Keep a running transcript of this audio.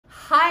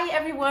Hi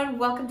everyone,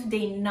 welcome to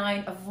day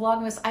 9 of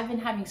Vlogmas. I've been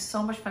having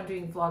so much fun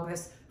doing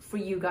Vlogmas for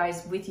you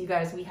guys, with you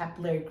guys. We have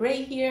Blair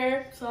Gray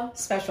here,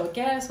 special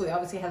guest. We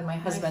obviously have my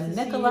husband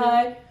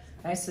Nicolette.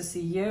 Nice to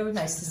see you.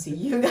 Nice to see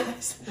you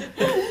guys.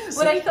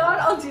 What I thought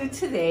I'll do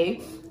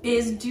today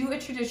is do a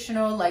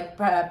traditional like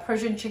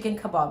Persian chicken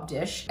kebab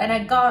dish. And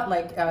I got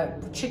like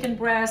chicken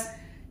breast,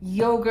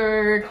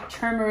 yogurt,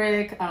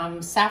 turmeric,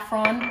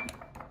 saffron.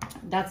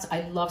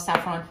 I love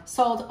saffron,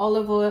 salt,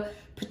 olive oil,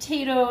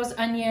 potatoes,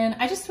 onion.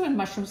 I just threw in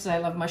mushrooms because I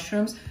love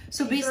mushrooms.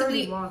 So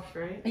basically, washed,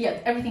 right? Yeah,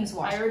 everything's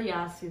washed. I already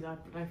asked you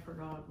that, but I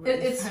forgot.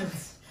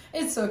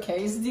 It's okay.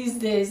 These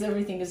days,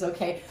 everything is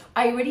okay.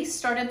 I already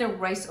started the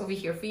rice over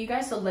here for you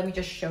guys, so let me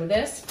just show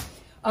this.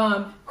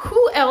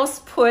 Who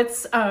else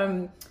puts,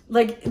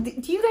 like,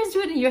 do you guys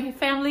do it in your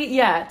family?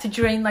 Yeah, to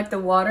drain like the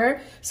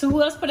water. So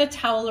who else put a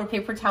towel or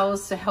paper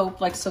towels to help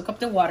like soak up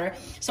the water?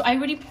 So I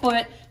already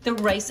put the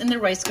rice in the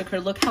rice cooker.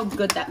 Look how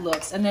good that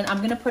looks. And then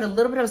I'm gonna put a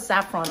little bit of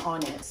saffron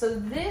on it. So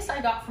this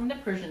I got from the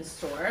Persian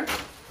store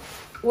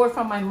or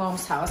from my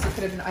mom's house. It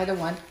could have been either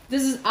one.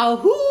 This is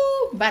Alhu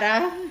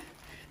Bara.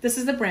 This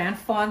is the brand,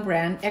 Fawn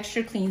brand,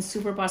 extra clean,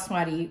 super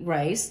basmati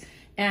rice.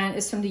 And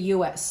it's from the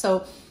US.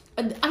 So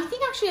I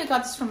think actually I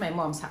got this from my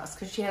mom's house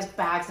because she has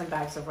bags and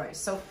bags of rice.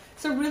 So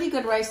it's a really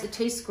good rice. It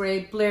tastes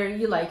great. Blair,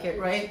 you like it,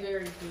 right? It's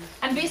very good.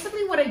 And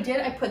basically what I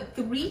did, I put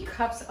 3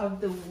 cups of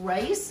the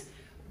rice,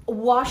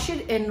 wash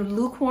it in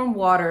lukewarm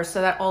water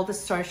so that all the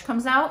starch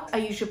comes out. I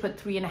usually put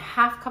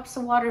 3.5 cups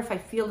of water. If I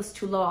feel it's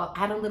too low, I'll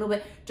add a little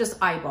bit, just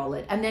eyeball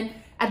it. And then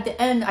at the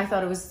end, I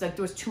thought it was like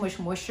there was too much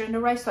moisture in the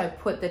rice, so I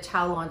put the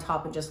towel on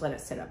top and just let it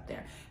sit up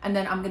there. And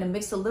then I'm gonna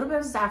mix a little bit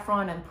of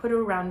saffron and put it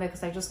around there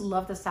because I just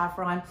love the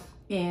saffron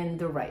in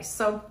the rice.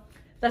 So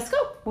let's go.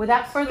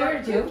 Without further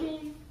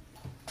ado.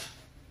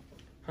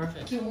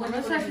 Perfect.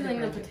 Let's start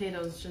peeling the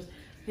potatoes. Just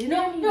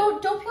no,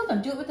 don't peel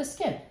them. Do it with the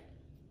skin.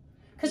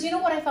 Because you know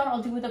what I thought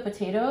I'll do with the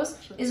potatoes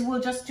is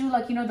we'll just do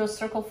like, you know, those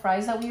circle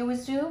fries that we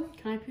always do.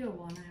 Can I peel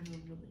one? I have a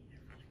really.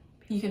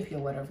 You can peel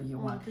whatever you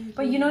want.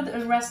 But you know,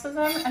 the rest of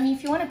them, I mean,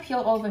 if you want to peel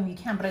all of them, you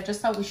can. But I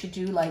just thought we should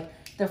do like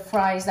the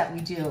fries that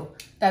we do,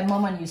 that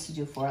Mama used to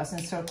do for us in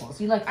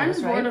circles. You like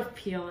those, right? I'm bored of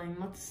peeling.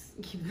 Let's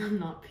keep them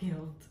not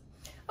peeled.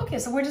 Okay,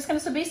 so we're just gonna,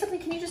 so basically,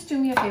 can you just do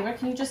me a favor?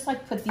 Can you just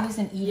like put these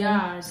in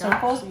even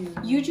circles?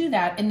 You do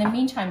that. In the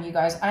meantime, you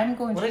guys, I'm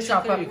going to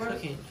chop up. What exactly are you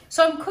cooking?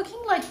 So I'm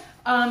cooking like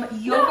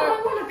yogurt. No,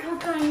 I want to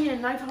cut the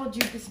onion. I told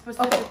you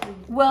specifically. Okay.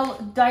 Well,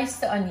 dice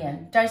the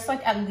onion. Dice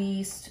like at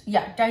least,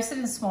 yeah, dice it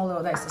in small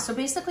little dices. So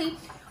basically,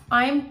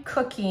 I'm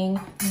cooking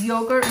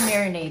yogurt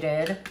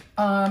marinated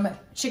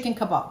chicken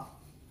kebab.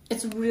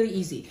 It's really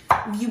easy.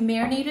 You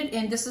marinate it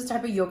in, this is the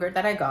type of yogurt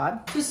that I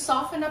got. To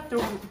soften up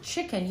the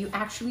chicken, you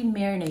actually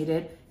marinate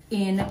it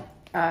in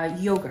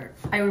yogurt.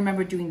 I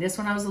remember doing this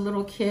when I was a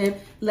little kid.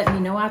 Let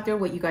me know out there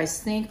what you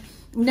guys think.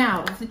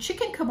 Now, the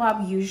chicken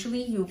kebab,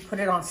 usually you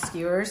put it on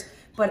skewers,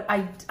 but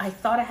I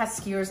thought it had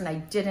skewers and I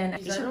didn't. I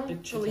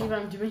don't believe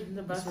I'm doing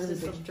the best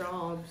of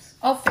jobs.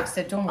 I'll fix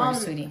it, don't worry,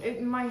 sweetie.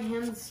 My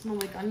hands smell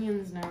like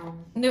onions now.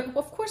 No,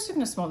 of course they're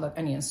gonna smell like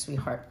onions,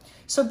 sweetheart.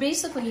 So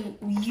basically,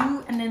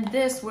 and then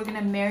this, we're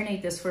gonna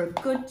marinate this for a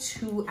good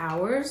 2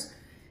 hours.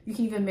 You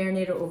can even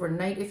marinate it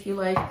overnight if you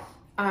like.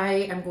 I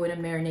am going to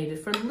marinate it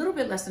for a little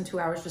bit less than 2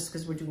 hours just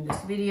because we're doing this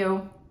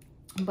video.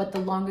 But the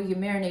longer you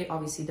marinate,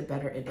 obviously, the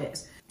better it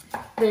is.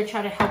 They're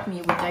trying to help me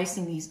with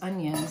dicing these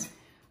onions.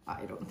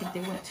 I don't think they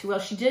went too well.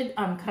 She did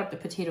cut up the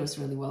potatoes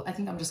really well. I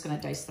think I'm just gonna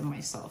dice them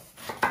myself.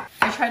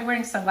 I tried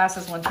wearing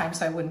sunglasses one time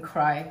so I wouldn't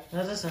cry.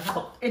 That doesn't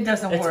help. It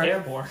doesn't work. It's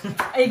airborne.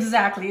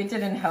 Exactly, it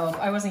didn't help.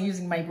 I wasn't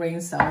using my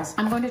brain cells.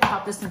 I'm going to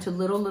chop this into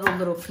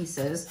little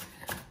pieces.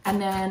 And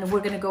then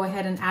we're gonna go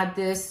ahead and add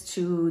this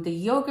to the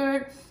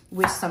yogurt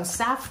with some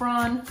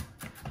saffron.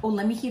 Oh,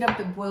 let me heat up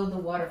and boil the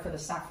water for the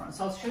saffron.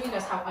 So I'll show you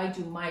guys how I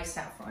do my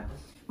saffron.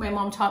 My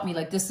mom taught me,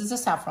 like, this is a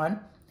saffron.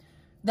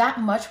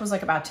 That much was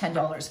like about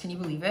 $10. Can you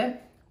believe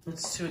it?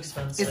 It's too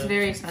expensive. It's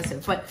very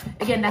expensive. But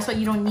again, that's why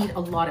you don't need a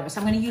lot of it.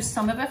 So I'm going to use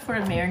some of it for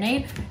a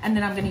marinade, and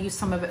then I'm going to use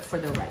some of it for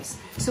the rice.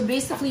 So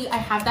basically, I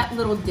have that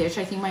little dish.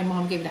 I think my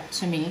mom gave that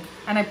to me.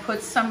 And I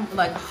put some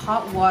like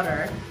hot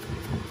water,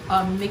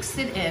 mixed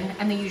it in,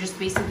 and then you just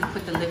basically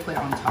put the liquid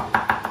on top.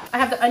 I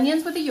have the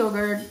onions with the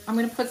yogurt. I'm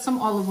going to put some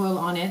olive oil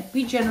on it.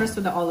 Be generous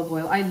with the olive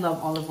oil. I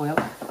love olive oil.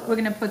 We're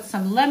going to put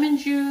some lemon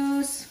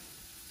juice.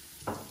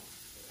 A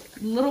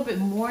little bit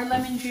more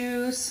lemon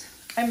juice.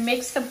 I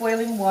mix the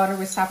boiling water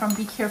with saffron.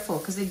 Be careful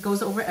because it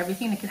goes over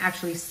everything and it can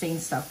actually stain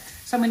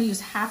stuff. So I'm going to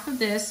use half of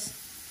this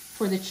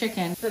for the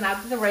chicken. Then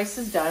after the rice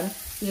is done,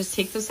 you just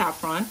take the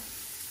saffron.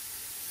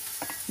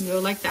 You go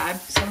like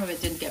that. Some of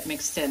it didn't get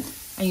mixed in.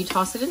 And you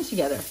toss it in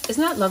together.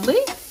 Isn't that lovely?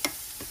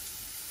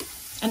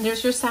 And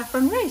there's your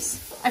saffron rice.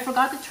 I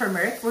forgot the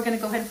turmeric. We're going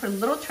to go ahead and put a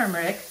little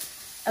turmeric.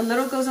 A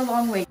little goes a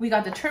long way. We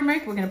got the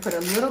turmeric. We're going to put a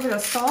little bit of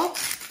salt.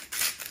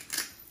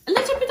 A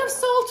little bit of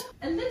salt,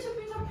 a little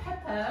bit of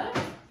pepper.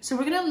 So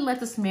we're gonna let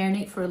this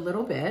marinate for a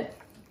little bit.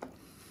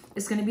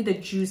 It's gonna be the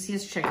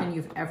juiciest chicken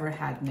you've ever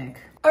had, Nick.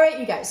 All right,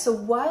 you guys, so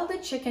while the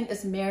chicken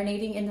is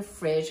marinating in the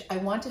fridge, I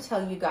want to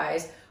tell you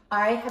guys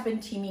I have been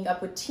teaming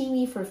up with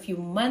TEAMI for a few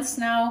months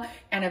now,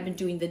 and I've been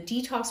doing the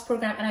detox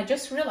program. And I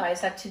just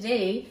realized that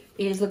today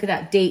is, look at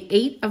that, day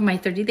 8 of my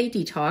 30-day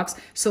detox.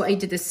 So I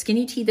did the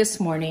skinny tea this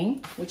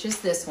morning, which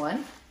is this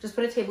one. Just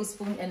put a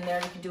tablespoon in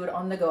there. You can do it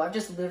on the go. I've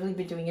just literally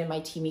been doing it in my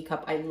TEAMI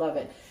cup. I love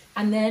it.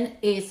 And then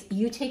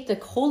you take the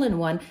colon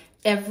one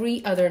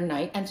every other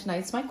night, and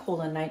tonight's my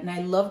colon night, and I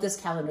love this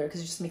calendar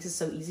because it just makes it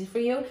so easy for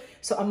you.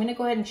 So I'm gonna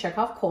go ahead and check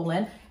off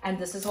colon, and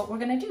this is what we're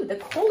gonna do. The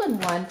colon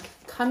one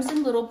comes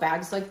in little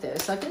bags like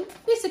this, like a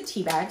basic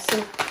tea bag.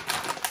 So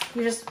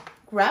you just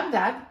grab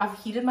that. I've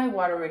heated my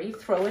water already,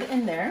 throw it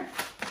in there.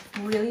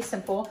 Really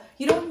simple.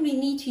 You don't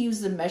need to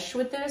use the mesh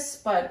with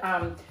this, but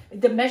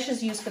the mesh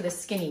is used for the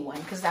skinny one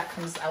because that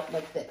comes out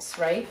like this,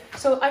 right?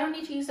 So I don't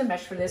need to use the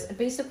mesh for this.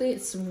 Basically,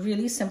 it's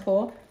really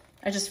simple.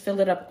 I just fill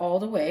it up all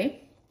the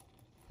way.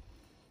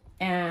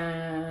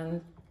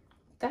 And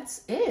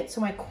that's it. So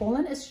my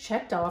colon is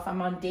checked off.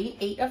 I'm on day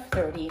 8 of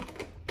 30.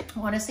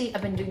 Honestly,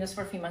 I've been doing this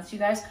for a few months, you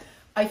guys.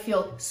 I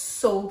feel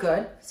so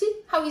good.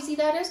 See how easy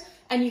that is?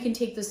 And you can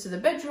take this to the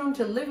bedroom,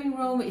 to the living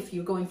room, if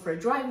you're going for a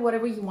drive,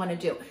 whatever you want to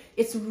do.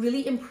 It's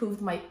really improved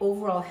my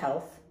overall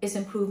health. It's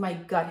improved my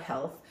gut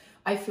health.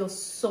 I feel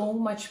so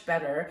much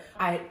better.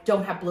 I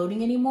don't have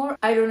bloating anymore.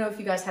 I don't know if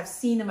you guys have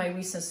seen in my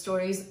recent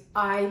stories,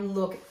 I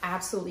look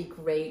absolutely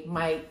great.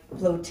 My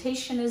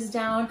bloatation is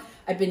down.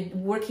 I've been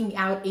working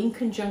out in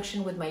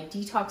conjunction with my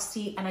detox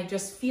tea, and I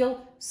just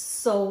feel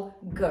so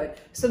good.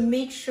 So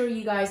make sure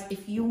you guys,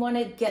 if you want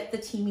to get the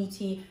TEAMI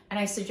tea, and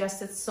I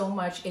suggest it so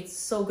much, it's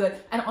so good.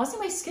 And also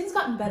my skin's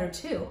gotten better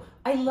too.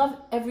 I love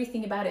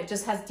everything about it. It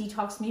just has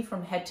detoxed me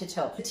from head to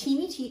toe. The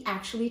TEAMI tea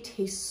actually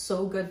tastes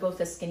so good, both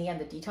the skinny and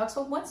the detox.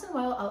 So once in a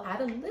while, I'll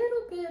add a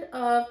little bit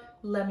of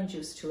lemon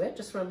juice to it,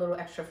 just for a little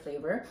extra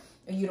flavor.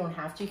 You don't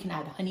have to. You can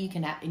add honey. You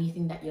can add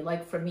anything that you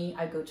like. For me,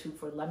 I go to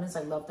for lemons.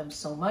 I love them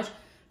so much.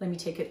 Let me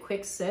take a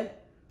quick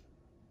sip.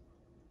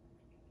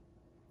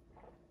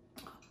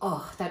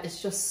 Oh, that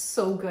is just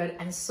so good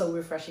and so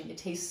refreshing. It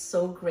tastes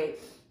so great.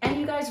 And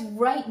you guys,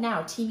 right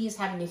now, TEAMI is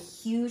having a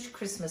huge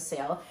Christmas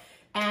sale.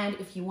 And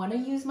if you want to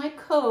use my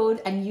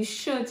code, and you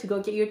should, to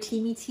go get your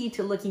TEAMI tea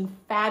to looking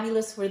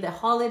fabulous for the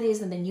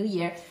holidays and the new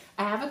year,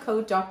 I have a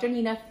code, Dr.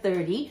 Nina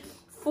 30,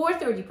 for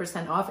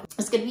 30% off.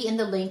 It's going to be in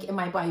the link in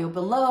my bio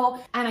below.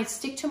 And I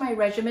stick to my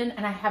regimen,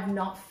 and I have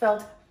not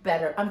felt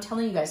better. I'm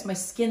telling you guys, my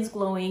skin's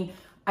glowing.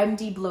 I'm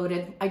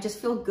de-bloated. I just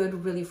feel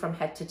good really from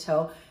head to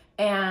toe.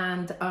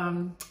 And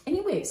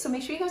anyway, so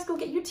make sure you guys go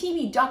get your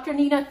TEAMI, Dr.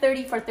 Nina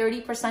 30 for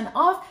 30%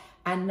 off.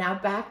 And now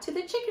back to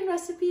the chicken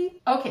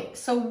recipe. Okay,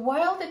 so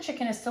while the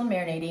chicken is still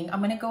marinating, I'm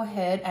gonna go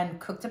ahead and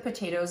cook the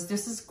potatoes.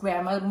 This is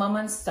Grandma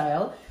Mama's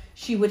style.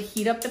 She would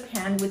heat up the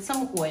pan with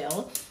some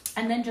oil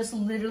and then just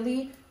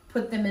literally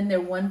put them in there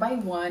one by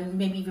one,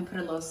 maybe even put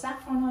a little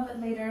saffron on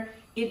it later.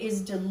 It is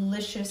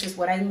delicious, is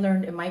what I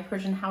learned in my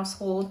Persian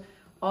household.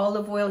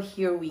 Olive oil,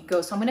 here we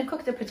go. So I'm gonna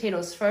cook the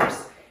potatoes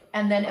first,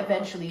 and then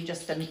eventually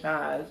just,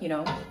 you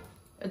know,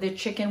 the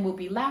chicken will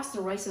be last.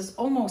 The rice is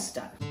almost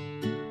done.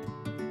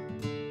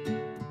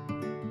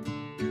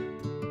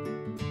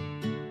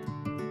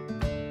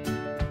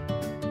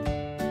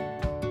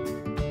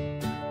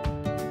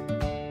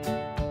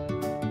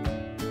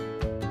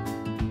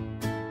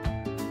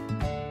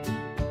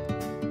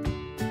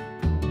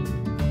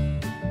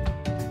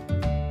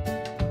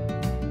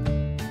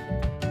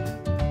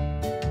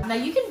 Now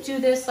you can do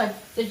this like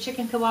the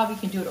chicken kebab, you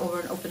can do it over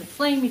an open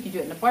flame, you can do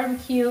it in a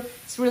barbecue.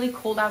 It's really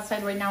cold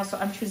outside right now, so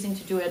I'm choosing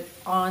to do it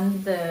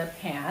on the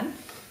pan.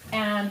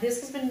 And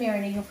this has been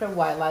marinating for a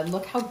while.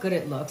 Look how good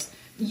it looks.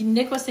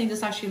 Nick was saying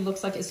this actually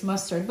looks like it's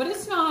mustard, but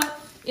it's not.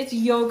 It's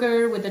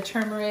yogurt with the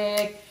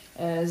turmeric,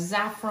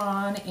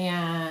 saffron,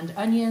 and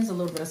onions, a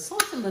little bit of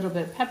salt, a little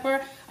bit of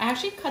pepper. I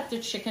actually cut the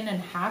chicken in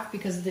half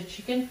because the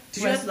chicken...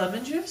 Did you add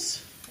lemon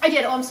juice? I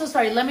did. Oh, I'm so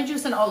sorry. Lemon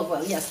juice and olive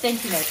oil. Yes,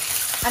 thank you, Nick.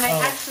 And I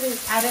actually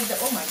added the,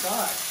 oh my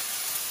God.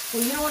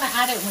 Well, you don't want to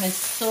add it when it's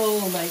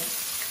so like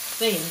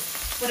thin.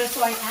 But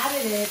so I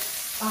added it,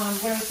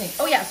 what was I saying?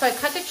 Oh yeah, so I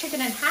cut the chicken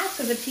in half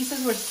because the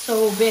pieces were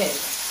so big.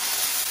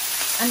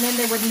 And then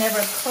they would never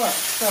cook.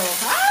 So,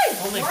 hi,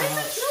 why am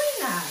I doing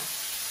that?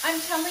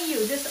 I'm telling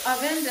you, this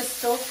oven, the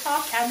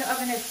stovetop and the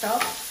oven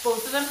itself,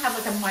 both of them have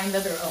like a mind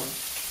of their own.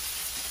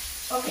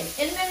 Okay,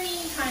 in the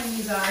meantime,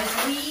 you guys,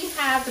 we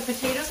have, the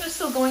potatoes are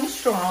still going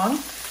strong.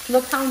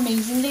 Look how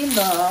amazing they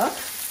look.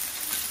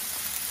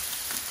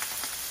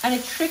 And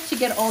a trick to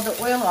get all the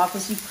oil off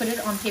is you put it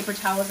on paper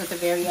towels at the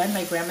very end.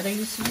 My grandmother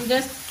used to do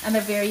this. And at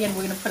the very end,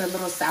 we're going to put a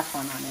little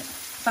saffron on it.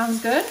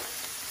 Sounds good?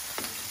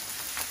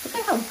 Look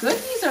at how good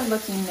these are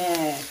looking,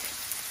 Nick.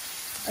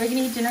 Are you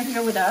going to eat dinner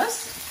here with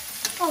us?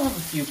 I'll have a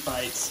few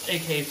bites,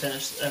 aka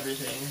finish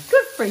everything.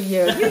 Good for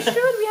you. You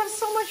should. We have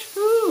so much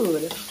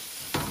food.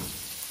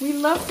 We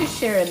love to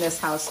share in this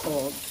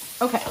household.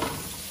 Okay,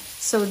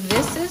 so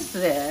this is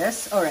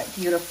this. All right,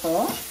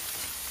 beautiful.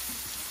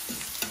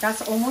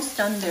 That's almost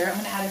done there. I'm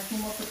gonna add a few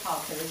more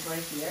potatoes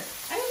right here.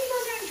 I hope you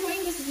guys are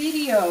enjoying this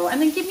video.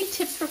 And then give me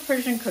tips for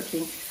Persian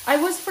cooking.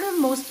 I was, for the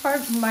most part,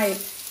 my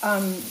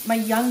my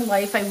young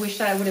life, I wish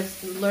that I would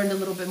have learned a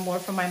little bit more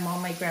from my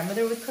mom, my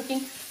grandmother with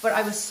cooking, but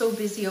I was so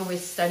busy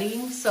always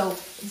studying. So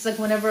it's like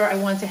whenever I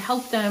want to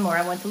help them or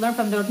I want to learn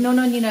from them, they're like,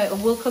 no, Nina,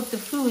 we'll cook the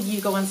food.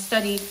 You go and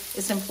study.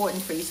 It's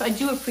important for you. So I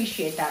do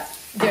appreciate that,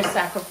 their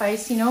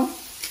sacrifice, you know,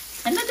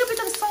 and a little bit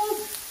of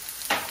salt.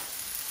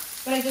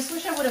 But I just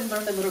wish I would have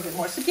learned a little bit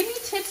more. So give me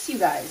tips, you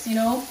guys, you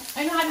know.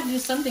 I know how to do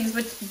some things,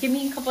 but give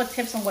me a couple of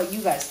tips on what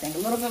you guys think. A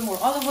little bit more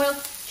olive oil.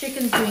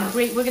 Chicken's doing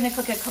great. We're going to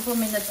cook a couple of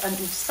minutes on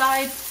each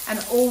side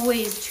and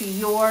always to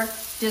your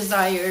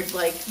desired,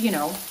 like, you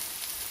know,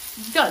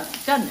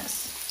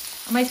 doneness.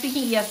 Am I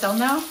speaking ESL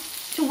now?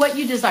 To what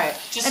you desire.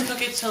 Just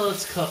cook it till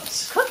it's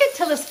cooked. Cook it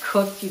till it's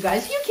cooked, you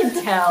guys. You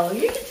can tell.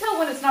 You can tell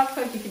when it's not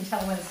cooked. You can tell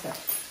when it's cooked.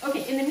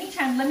 Okay, in the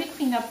meantime, let me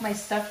clean up my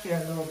stuff here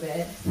a little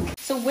bit.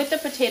 So with the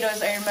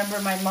potatoes, I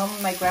remember my mom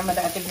and my grandmother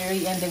at the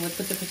very end, they would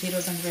put the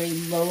potatoes on very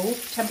low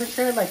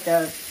temperature, like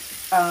the,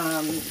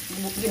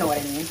 you know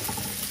what I mean.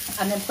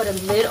 And then put a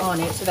lid on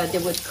it so that they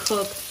would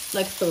cook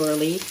like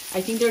thoroughly. I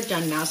think they're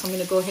done now, so I'm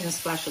gonna go ahead and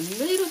splash a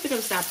little bit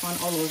of saffron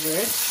all over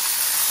it.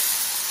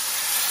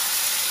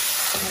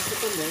 And I put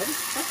the lid.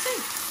 That's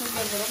it. Just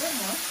a little bit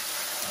more.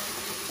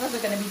 Those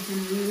are gonna be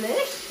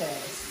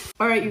delicious.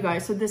 All right, you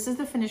guys, so this is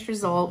the finished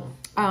result.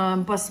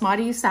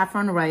 Basmati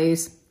saffron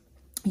rice,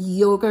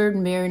 yogurt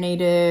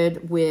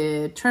marinated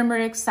with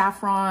turmeric,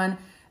 saffron,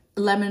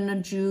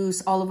 lemon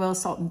juice, olive oil,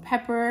 salt, and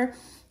pepper.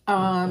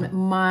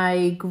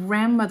 My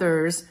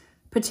grandmother's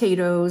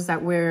potatoes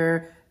that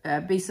were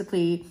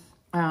basically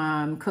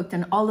cooked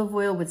in olive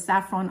oil with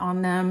saffron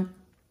on them,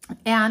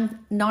 and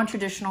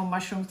non-traditional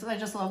mushrooms, because I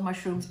just love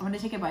mushrooms. I'm gonna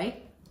take a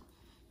bite.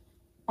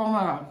 Oh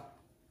my God.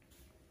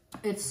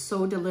 It's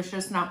so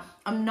delicious. Now,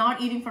 I'm not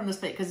eating from this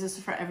plate because this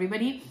is for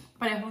everybody,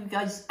 but I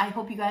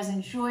hope you guys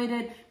enjoyed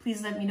it.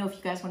 Please let me know if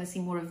you guys want to see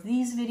more of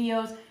these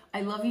videos.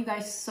 I love you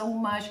guys so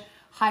much.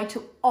 Hi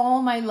to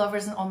all my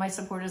lovers and all my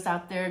supporters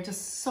out there.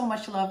 Just so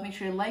much love. Make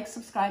sure you like,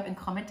 subscribe, and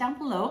comment down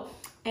below.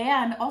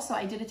 And also,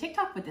 I did a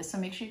TikTok with this, so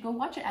make sure you go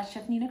watch it at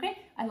Chef Nina Gray.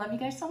 I love you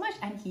guys so much,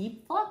 and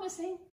keep vlogmasing.